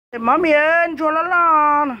Mami ơi, chua lắm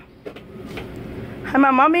lo. Hai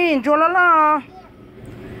mà mami chua lắm lo.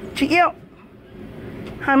 Chị yêu.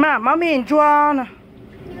 Hai mà mami chua nè.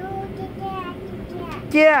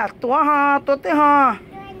 Chia, tua ha, tua tê ha.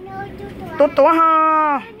 Tua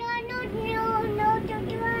ha.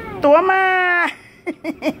 Tua mà.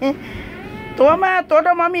 Tua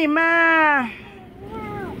đâu mami mà.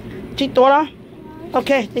 Chị tua đó. Ok,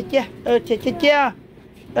 chia. Chia.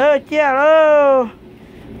 Chia rồi.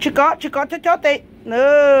 Chỉ có cho tị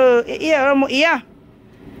nữa ý một ý à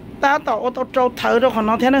ta tao trâu thở đâu còn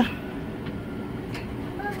nó thế nữa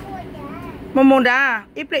một đá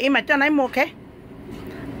ít lại mà cho nãy một cái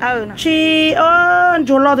chị ơi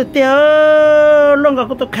chú lo thì tiêu luôn cả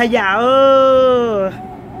tôi khai giả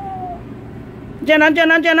cho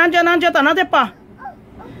tao nó tiếp bỏ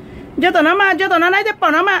cho tao nó lấy tiếp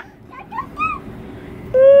bỏ nó mà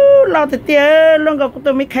lo thì tiêu luôn cả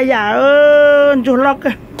tôi mới khai giả chú lo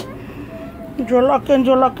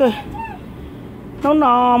cái nó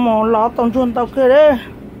nọ mà lọ tông chuồn tao kia đấy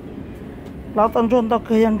lọ tông chuồn tao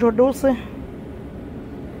kia ăn chuột đốt xí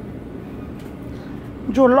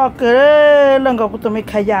chuột lọ kia đấy lần gặp tụi mình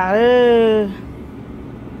khai giả đấy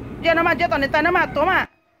chơi nó mà chơi tao này tay nó mà tối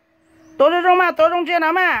trong chơi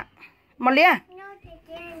nó mà lia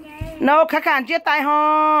nó khá khả chơi tay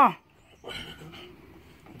ho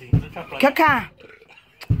khá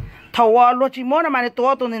thầu lúa chỉ muốn là mà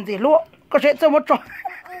tối tụi nên gì lúa có sẽ cho một trò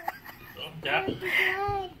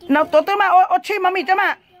nào tối mà ô chi mà mình cho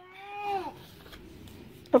mà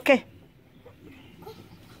ok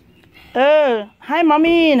hai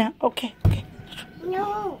mami nè ok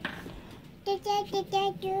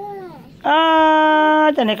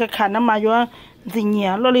cho nên cái khả năng mà vô gì nhỉ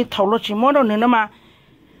lo đi thầu lo chỉ muốn đâu nữa mà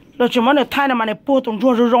lo chỉ muốn được thay là mà này bua tung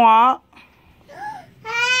chua rồi á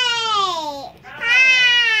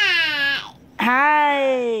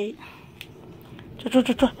hai cho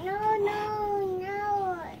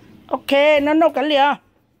ok nó cái liền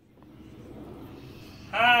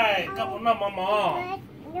hai các bạn nó mò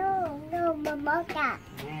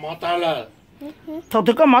mò ta là thầu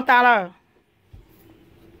thứ có mò ta là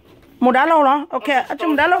một đá lâu đó ok ở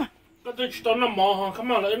trong đá lâu cái tôi nó mò không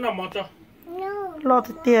mà lấy nó mò cho lo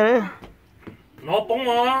thì tiền đấy nó bóng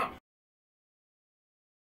mò